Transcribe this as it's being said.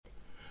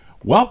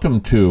Welcome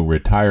to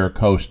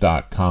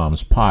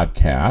RetireCoast.com's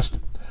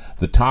podcast.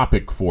 The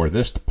topic for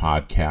this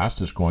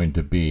podcast is going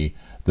to be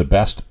the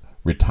best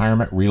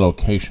retirement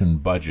relocation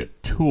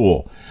budget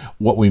tool.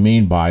 What we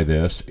mean by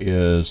this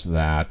is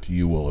that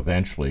you will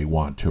eventually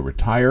want to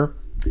retire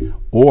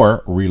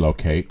or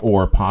relocate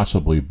or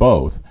possibly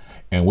both.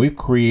 And we've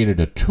created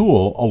a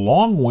tool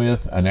along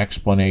with an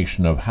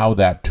explanation of how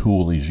that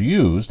tool is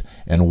used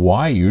and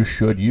why you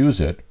should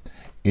use it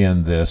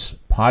in this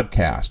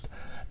podcast.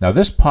 Now,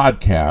 this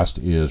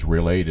podcast is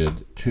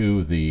related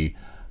to the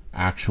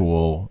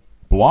actual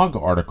blog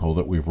article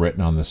that we've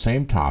written on the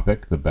same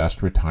topic, the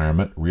best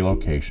retirement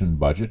relocation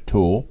budget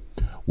tool,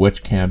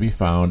 which can be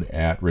found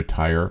at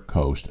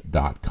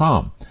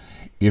retirecoast.com.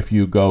 If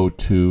you go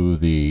to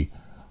the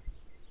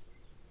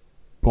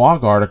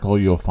blog article,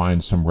 you'll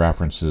find some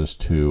references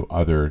to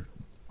other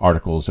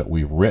articles that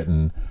we've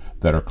written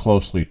that are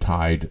closely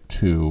tied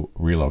to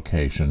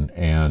relocation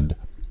and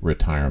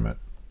retirement.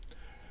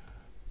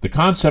 The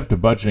concept of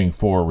budgeting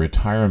for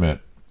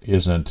retirement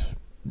isn't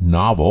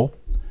novel,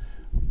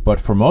 but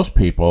for most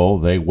people,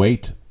 they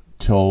wait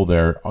till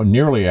they're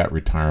nearly at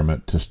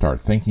retirement to start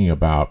thinking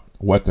about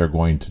what they're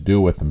going to do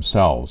with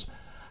themselves,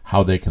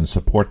 how they can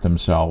support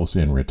themselves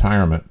in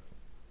retirement.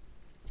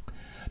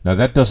 Now,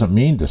 that doesn't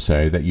mean to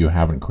say that you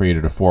haven't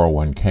created a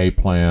 401k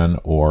plan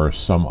or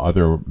some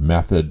other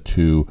method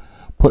to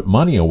put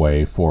money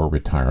away for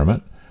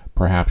retirement.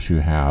 Perhaps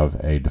you have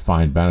a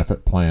defined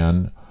benefit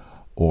plan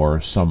or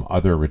some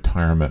other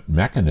retirement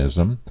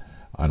mechanism,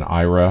 an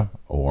IRA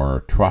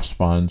or trust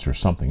funds or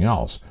something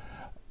else.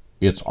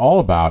 It's all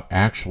about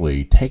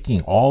actually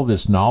taking all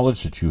this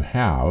knowledge that you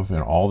have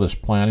and all this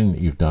planning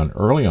that you've done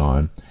early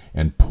on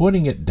and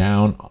putting it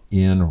down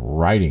in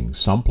writing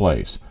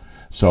someplace.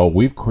 So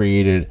we've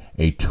created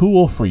a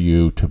tool for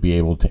you to be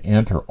able to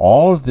enter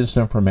all of this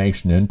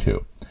information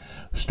into,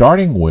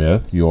 starting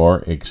with your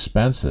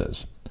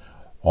expenses.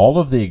 All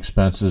of the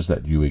expenses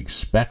that you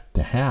expect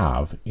to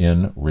have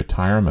in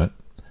retirement.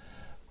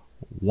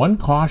 One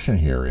caution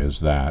here is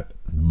that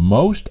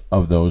most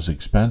of those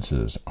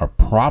expenses are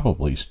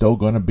probably still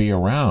going to be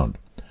around.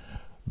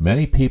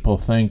 Many people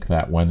think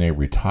that when they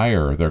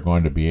retire, they're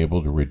going to be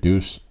able to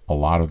reduce a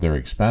lot of their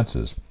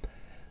expenses.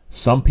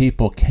 Some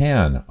people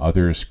can,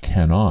 others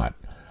cannot.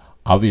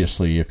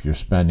 Obviously, if you're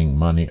spending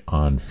money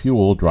on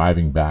fuel,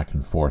 driving back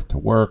and forth to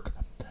work,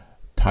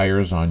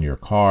 tires on your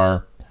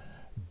car,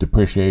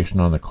 depreciation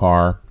on the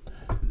car,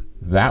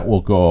 that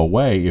will go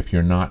away if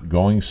you're not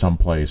going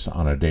someplace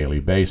on a daily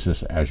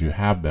basis as you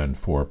have been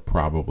for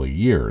probably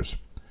years.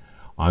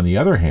 On the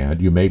other hand,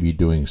 you may be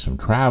doing some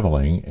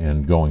traveling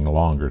and going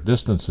longer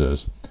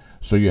distances,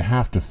 so you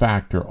have to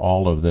factor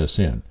all of this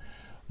in.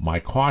 My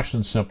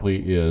caution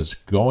simply is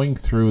going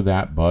through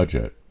that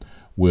budget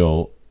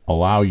will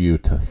allow you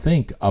to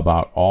think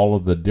about all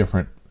of the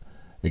different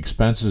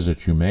expenses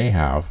that you may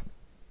have,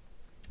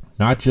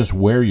 not just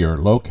where you're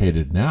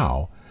located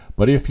now,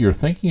 but if you're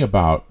thinking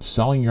about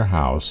selling your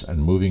house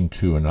and moving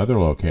to another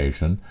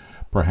location,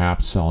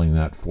 perhaps selling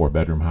that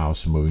 4-bedroom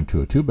house and moving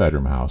to a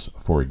 2-bedroom house,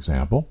 for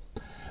example,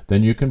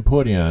 then you can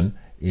put in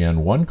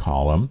one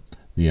column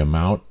the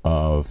amount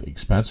of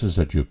expenses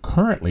that you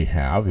currently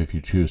have, if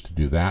you choose to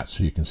do that,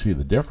 so you can see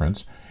the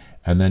difference,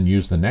 and then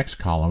use the next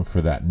column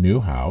for that new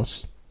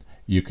house.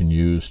 You can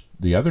use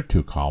the other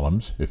 2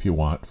 columns, if you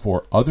want,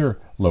 for other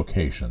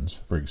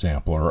locations, for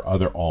example, or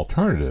other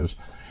alternatives,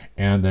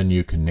 and then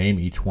you can name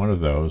each one of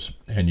those,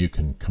 and you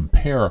can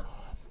compare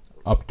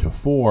up to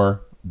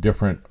 4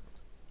 different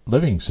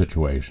living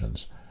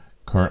situations.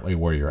 Currently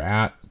where you're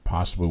at,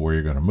 possibly where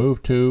you're going to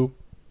move to,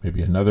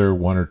 maybe another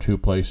 1 or 2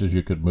 places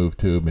you could move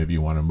to. Maybe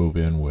you want to move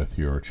in with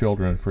your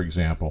children, for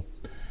example.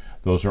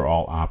 Those are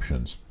all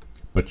options.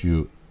 But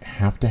you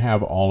have to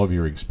have all of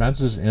your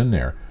expenses in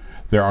there.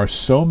 There are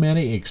so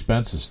many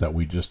expenses that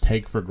we just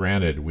take for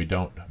granted we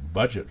don't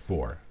budget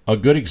for. A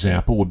good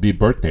example would be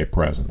birthday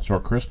presents or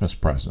Christmas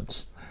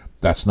presents.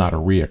 That's not a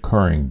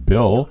reoccurring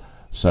bill,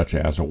 such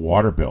as a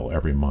water bill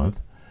every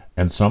month,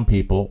 and some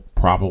people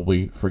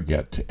probably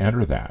forget to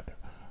enter that.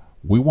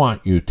 We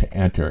want you to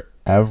enter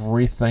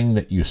everything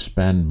that you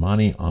spend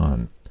money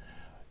on.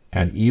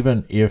 And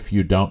even if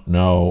you don't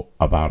know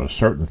about a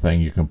certain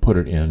thing, you can put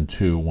it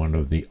into one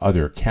of the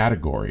other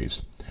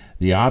categories.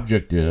 The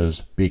object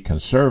is be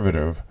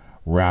conservative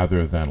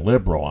rather than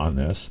liberal on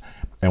this,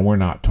 and we're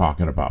not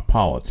talking about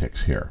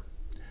politics here.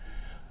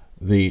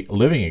 The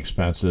living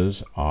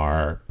expenses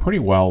are pretty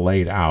well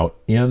laid out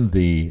in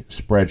the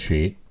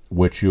spreadsheet,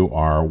 which you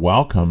are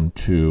welcome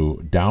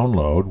to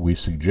download. We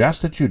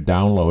suggest that you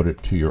download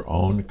it to your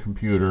own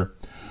computer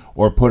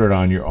or put it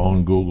on your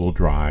own Google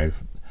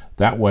Drive.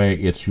 That way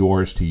it's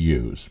yours to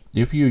use.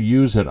 If you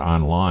use it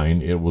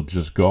online, it will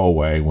just go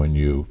away when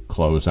you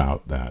close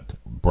out that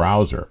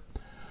browser.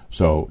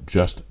 So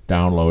just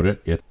download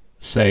it. It's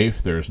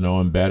safe. There's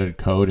no embedded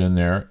code in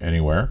there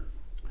anywhere.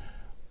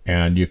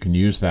 And you can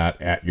use that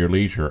at your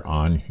leisure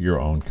on your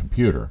own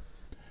computer.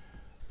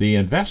 The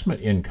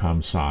investment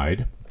income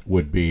side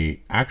would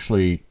be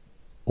actually,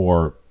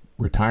 or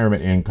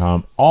retirement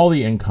income, all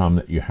the income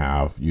that you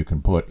have, you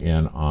can put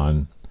in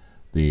on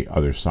the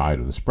other side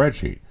of the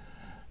spreadsheet.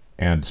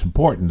 And it's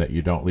important that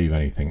you don't leave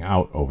anything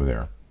out over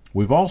there.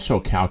 We've also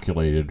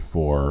calculated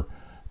for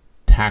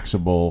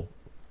taxable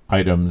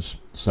items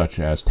such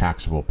as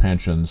taxable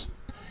pensions.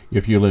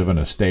 If you live in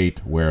a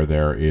state where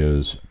there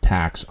is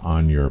tax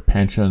on your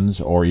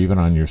pensions or even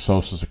on your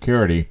Social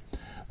Security,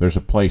 there's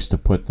a place to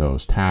put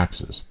those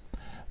taxes.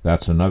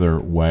 That's another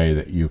way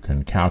that you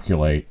can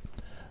calculate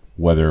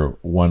whether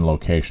one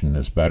location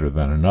is better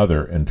than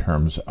another in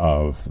terms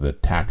of the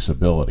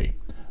taxability,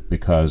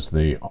 because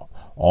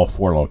all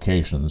 4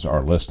 locations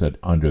are listed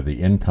under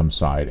the income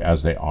side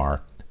as they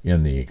are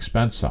in the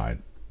expense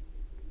side.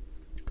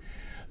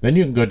 Then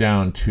you can go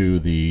down to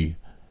the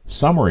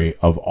summary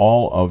of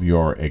all of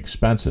your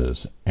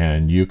expenses,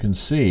 and you can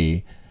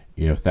see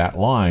if that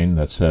line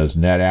that says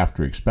net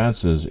after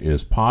expenses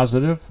is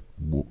positive,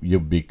 you'll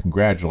be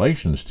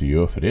congratulations to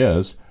you if it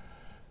is.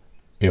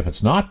 If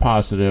it's not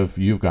positive,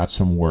 you've got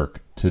some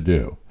work to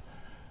do.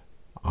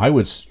 I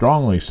would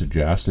strongly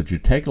suggest that you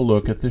take a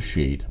look at the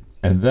sheet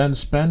and then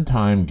spend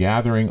time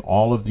gathering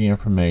all of the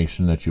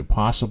information that you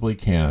possibly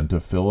can to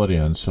fill it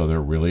in so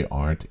there really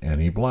aren't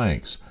any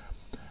blanks.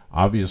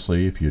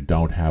 Obviously, if you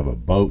don't have a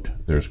boat,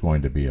 there's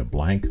going to be a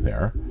blank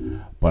there.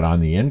 But on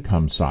the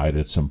income side,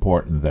 it's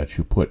important that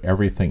you put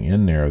everything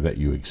in there that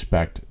you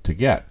expect to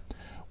get,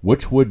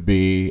 which would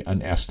be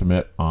an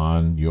estimate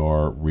on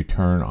your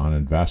return on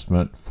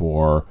investment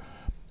for,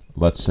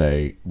 let's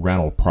say,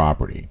 rental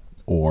property,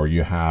 or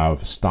you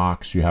have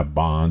stocks, you have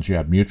bonds, you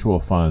have mutual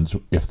funds.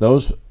 If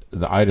the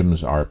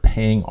items are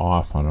paying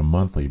off on a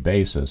monthly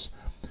basis,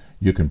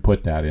 you can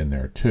put that in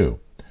there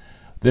too.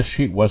 This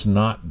sheet was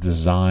not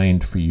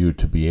designed for you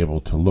to be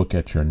able to look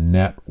at your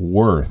net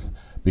worth,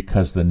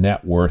 because the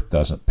net worth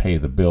doesn't pay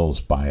the bills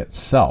by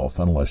itself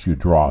unless you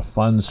draw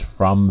funds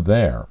from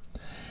there.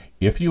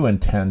 If you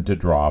intend to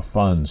draw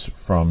funds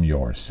from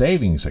your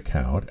savings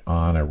account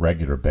on a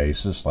regular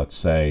basis, let's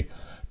say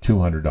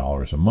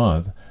 $200 a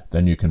month,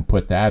 then you can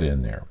put that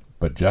in there.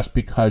 But just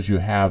because you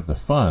have the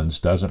funds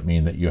doesn't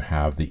mean that you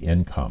have the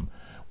income.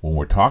 When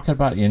we're talking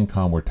about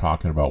income, we're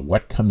talking about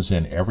what comes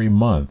in every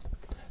month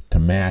to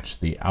match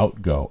the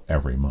outgo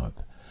every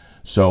month.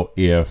 So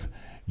if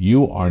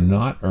you are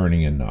not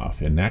earning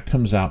enough and that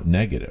comes out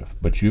negative,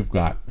 but you've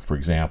got, for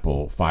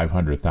example,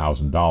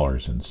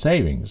 $500,000 in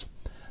savings,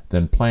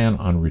 then plan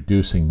on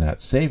reducing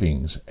that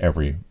savings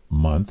every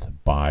month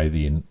by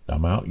the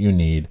amount you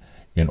need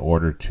in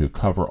order to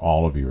cover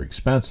all of your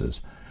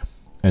expenses.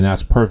 And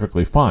that's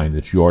perfectly fine.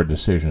 It's your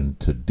decision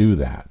to do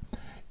that.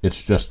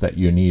 It's just that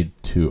you need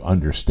to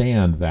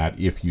understand that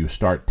if you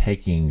start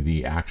taking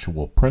the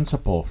actual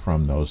principal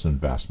from those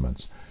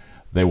investments,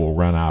 they will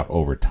run out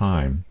over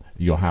time.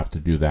 You'll have to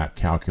do that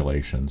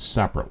calculation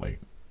separately.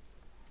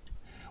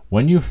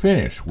 When you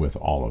finish with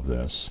all of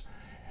this,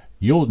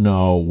 you'll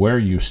know where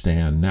you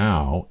stand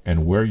now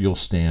and where you'll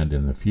stand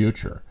in the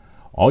future.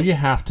 All you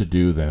have to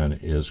do then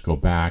is go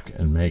back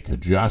and make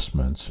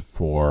adjustments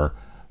for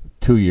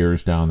 2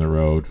 years down the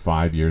road,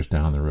 5 years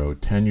down the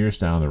road, 10 years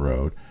down the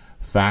road,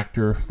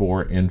 factor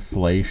for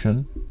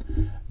inflation.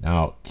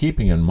 Now,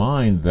 keeping in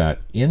mind that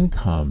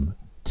income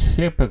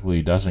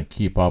typically doesn't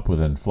keep up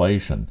with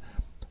inflation,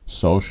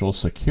 Social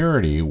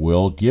Security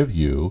will give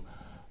you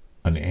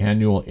an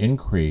annual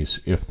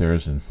increase if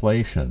there's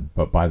inflation,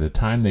 but by the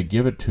time they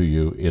give it to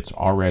you, it's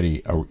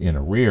already in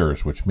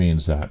arrears, which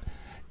means that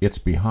it's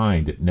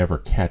behind, it never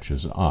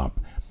catches up.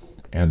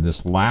 And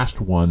this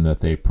last one that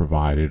they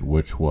provided,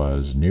 which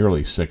was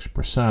nearly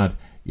 6%,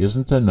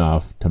 isn't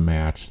enough to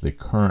match the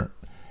current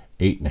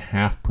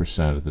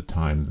 8.5% at the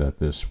time that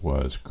this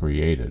was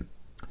created.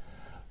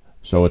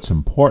 So it's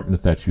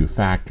important that you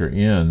factor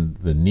in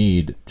the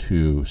need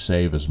to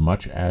save as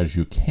much as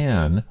you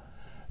can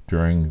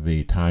during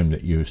the time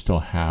that you still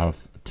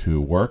have to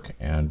work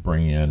and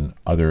bring in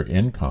other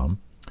income,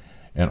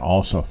 and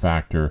also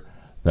factor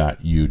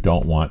that you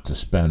don't want to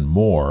spend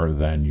more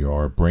than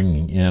you're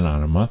bringing in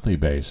on a monthly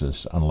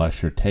basis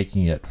unless you're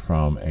taking it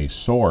from a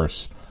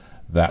source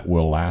that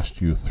will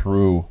last you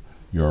through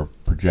your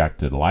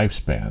projected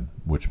lifespan,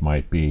 which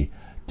might be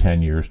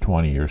 10 years,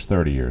 20 years,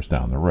 30 years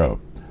down the road.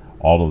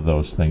 All of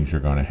those things you're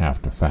going to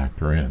have to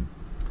factor in.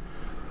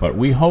 But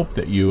we hope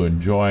that you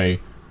enjoy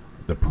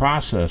the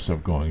process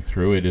of going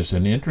through. It is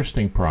an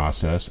interesting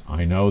process.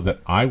 I know that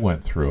I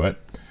went through it,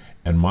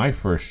 and my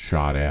first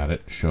shot at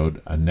it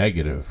showed a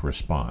negative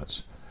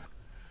response.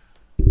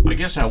 I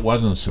guess I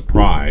wasn't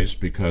surprised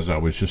because I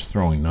was just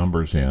throwing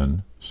numbers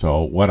in.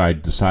 So what I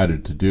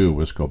decided to do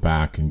was go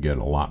back and get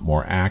a lot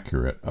more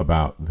accurate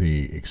about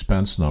the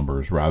expense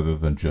numbers rather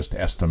than just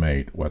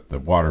estimate what the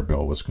water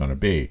bill was going to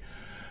be.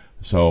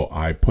 So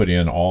I put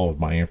in all of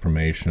my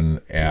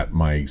information at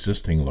my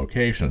existing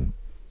location.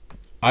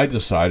 I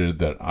decided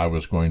that I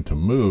was going to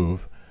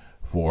move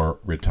for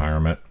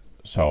retirement,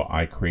 so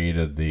I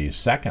created the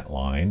second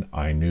line.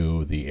 I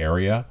knew the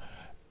area.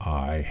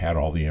 I had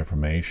all the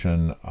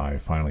information. I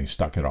finally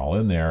stuck it all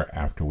in there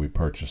after we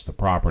purchased the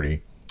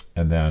property,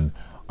 and then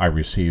I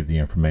received the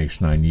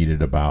information I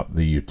needed about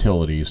the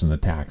utilities and the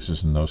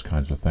taxes and those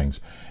kinds of things,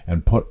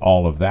 and put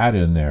all of that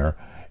in there.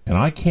 And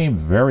I came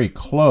very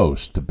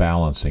close to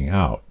balancing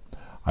out.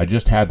 I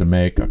just had to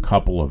make a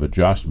couple of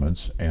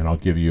adjustments, and I'll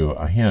give you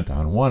a hint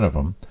on one of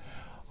them.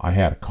 I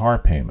had a car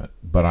payment,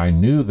 but I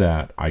knew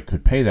that I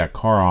could pay that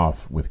car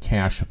off with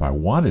cash if I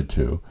wanted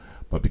to,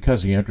 but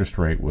because the interest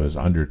rate was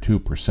under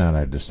 2%,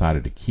 I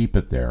decided to keep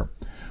it there,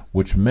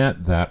 which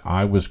meant that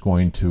I was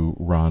going to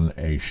run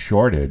a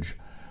shortage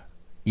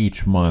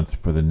each month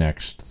for the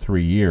next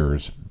 3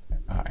 years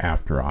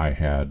after I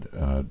had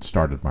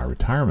started my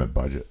retirement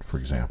budget, for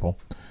example.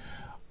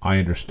 I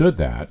understood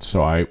that,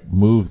 so I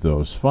moved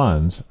those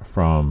funds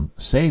from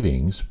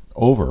savings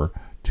over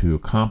to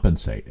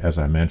compensate, as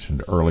I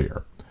mentioned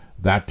earlier.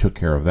 That took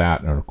care of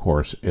that, and of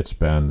course, it's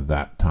been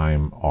that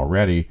time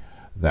already.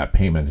 That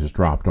payment has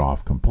dropped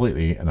off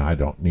completely, and I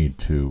don't need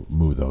to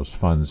move those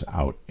funds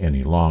out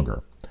any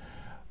longer.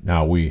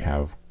 Now, we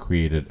have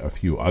created a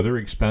few other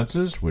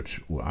expenses,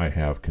 which I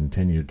have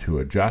continued to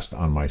adjust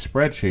on my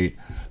spreadsheet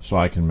so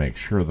I can make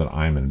sure that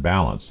I'm in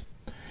balance.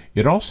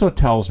 It also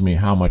tells me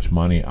how much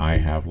money I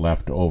have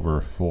left over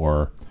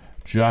for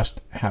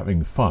just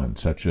having fun,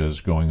 such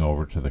as going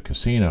over to the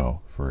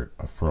casino for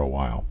a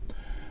while,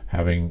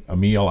 having a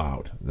meal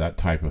out, that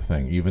type of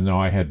thing. Even though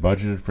I had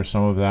budgeted for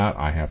some of that,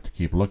 I have to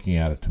keep looking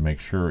at it to make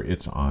sure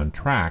it's on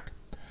track,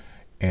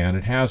 and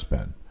it has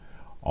been.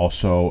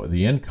 Also,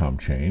 the income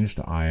changed.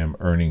 I am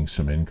earning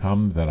some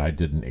income that I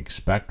didn't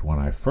expect when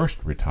I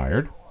first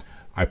retired.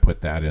 I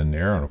put that in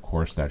there, and of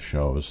course that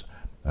shows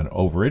an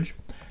overage.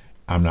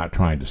 I'm not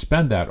trying to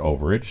spend that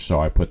overage,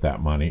 so I put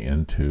that money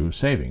into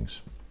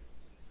savings.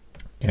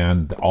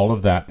 And all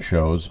of that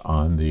shows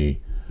on the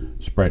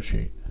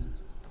spreadsheet.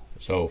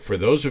 So for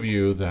those of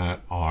you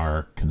that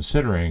are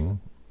considering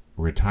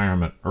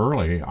retirement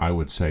early, I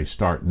would say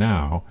start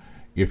now.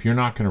 If you're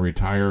not going to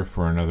retire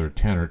for another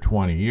 10 or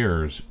 20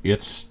 years,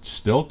 it's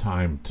still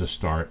time to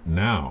start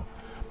now.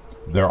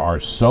 There are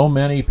so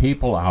many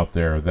people out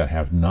there that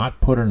have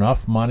not put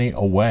enough money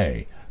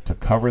away to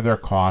cover their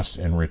costs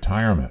in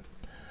retirement.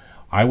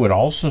 I would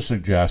also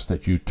suggest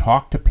that you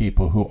talk to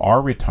people who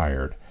are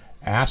retired.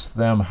 Ask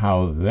them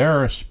how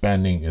their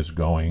spending is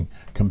going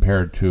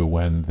compared to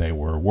when they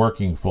were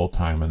working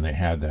full-time and they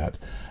had that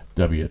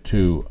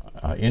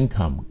W-2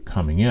 income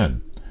coming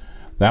in.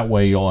 That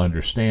way you'll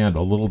understand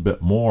a little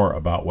bit more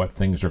about what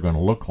things are going to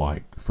look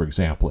like, for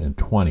example, in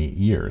 20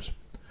 years.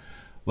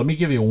 Let me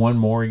give you one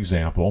more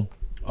example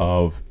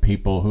of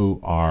people who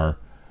are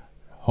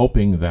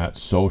hoping that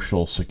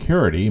Social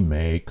Security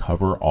may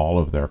cover all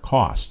of their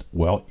costs.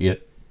 Well,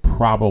 it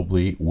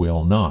probably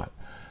will not.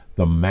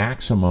 The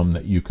maximum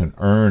that you can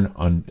earn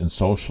in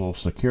Social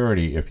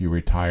Security if you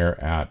retire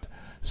at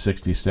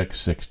 66,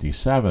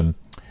 67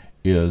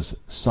 is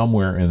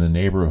somewhere in the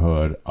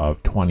neighborhood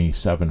of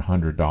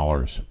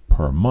 $2,700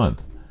 per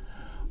month.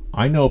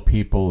 I know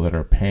people that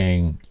are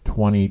paying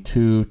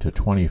 $2,200 to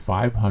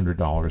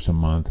 $2,500 a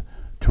month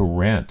to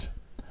rent.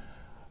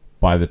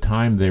 By the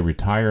time they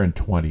retire in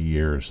 20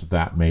 years,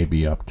 that may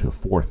be up to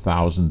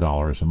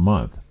 $4,000 a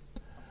month.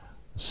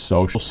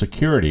 Social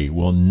Security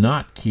will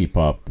not keep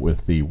up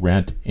with the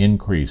rent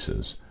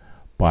increases.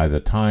 By the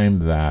time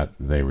that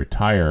they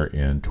retire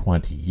in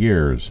 20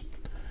 years,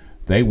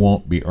 they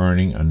won't be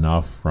earning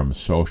enough from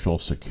Social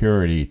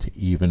Security to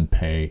even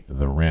pay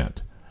the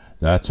rent.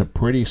 That's a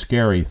pretty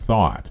scary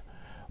thought,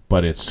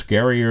 but it's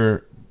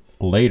scarier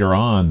later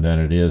on than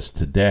it is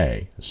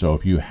today. So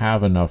if you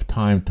have enough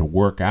time to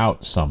work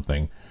out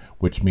something,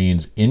 which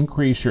means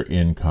increase your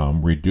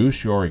income,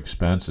 reduce your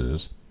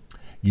expenses,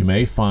 you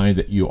may find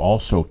that you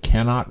also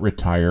cannot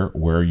retire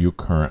where you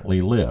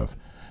currently live.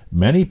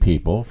 Many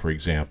people, for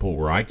example,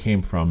 where I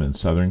came from in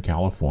Southern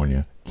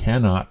California,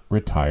 cannot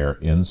retire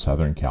in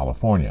Southern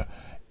California.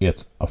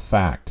 It's a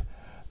fact.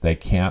 They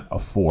can't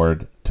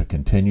afford to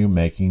continue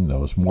making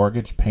those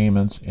mortgage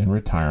payments in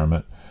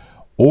retirement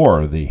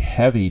or the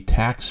heavy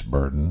tax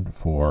burden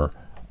for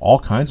all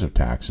kinds of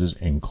taxes,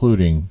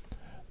 including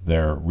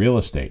their real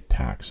estate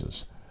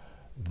taxes.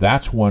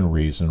 That's one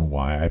reason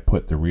why I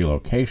put the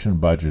relocation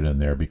budget in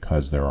there,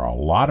 because there are a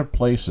lot of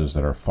places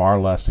that are far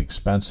less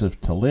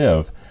expensive to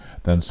live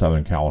than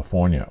Southern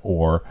California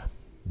or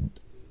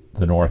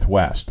the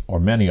Northwest or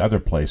many other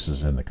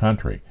places in the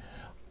country.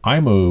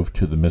 I moved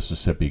to the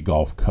Mississippi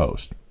Gulf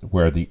Coast,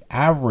 where the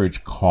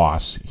average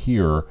costs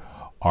here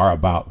are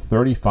about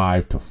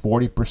 35 to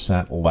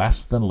 40%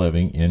 less than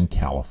living in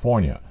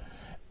California.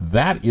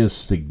 That is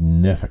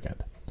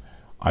significant.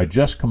 I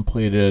just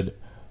completed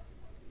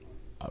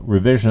a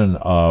revision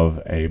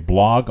of a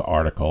blog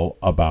article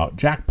about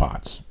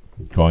jackpots,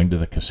 going to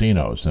the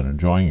casinos and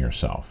enjoying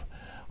yourself.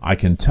 I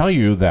can tell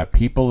you that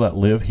people that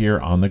live here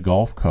on the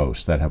Gulf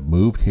Coast that have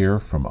moved here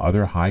from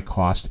other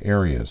high-cost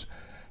areas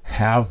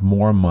have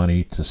more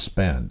money to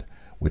spend,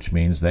 which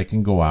means they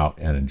can go out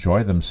and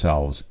enjoy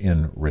themselves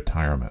in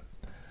retirement.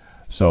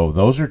 So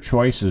those are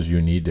choices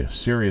you need to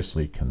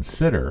seriously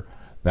consider.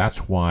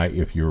 That's why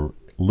if you're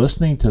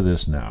listening to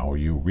this now or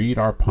you read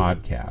our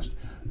podcast,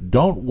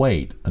 don't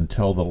wait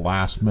until the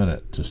last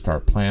minute to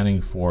start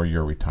planning for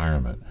your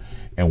retirement.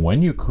 And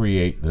when you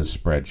create this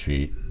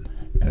spreadsheet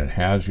and it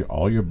has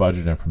all your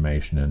budget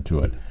information into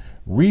it,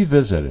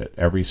 revisit it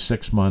every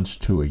 6 months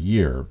to a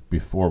year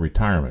before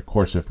retirement. Of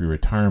course, if your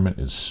retirement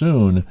is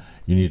soon,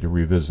 you need to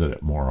revisit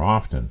it more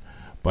often.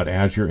 But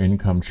as your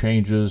income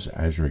changes,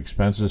 as your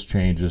expenses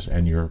changes,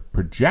 and your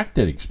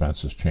projected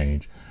expenses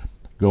change,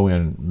 go in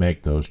and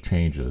make those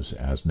changes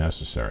as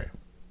necessary.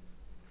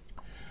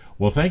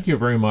 Well, thank you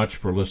very much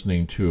for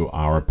listening to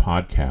our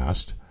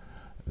podcast.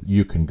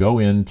 You can go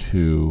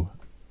into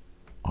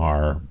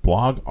our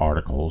blog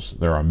articles.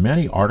 There are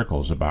many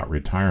articles about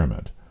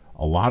retirement.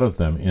 A lot of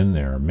them in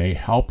there may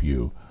help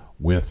you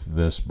with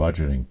this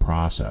budgeting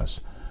process.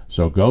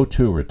 So go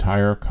to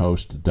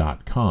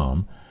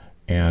retirecoast.com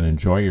and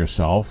enjoy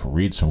yourself.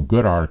 Read some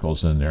good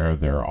articles in there.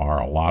 There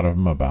are a lot of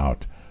them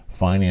about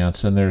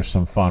finance, and there's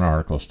some fun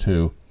articles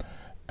too.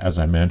 As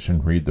I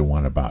mentioned, read the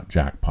one about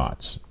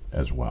jackpots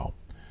as well.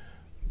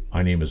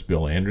 My name is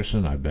Bill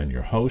Anderson. I've been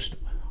your host.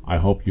 I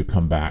hope you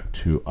come back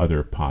to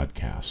other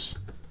podcasts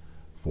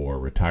for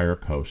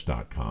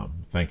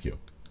retirecoast.com. Thank you.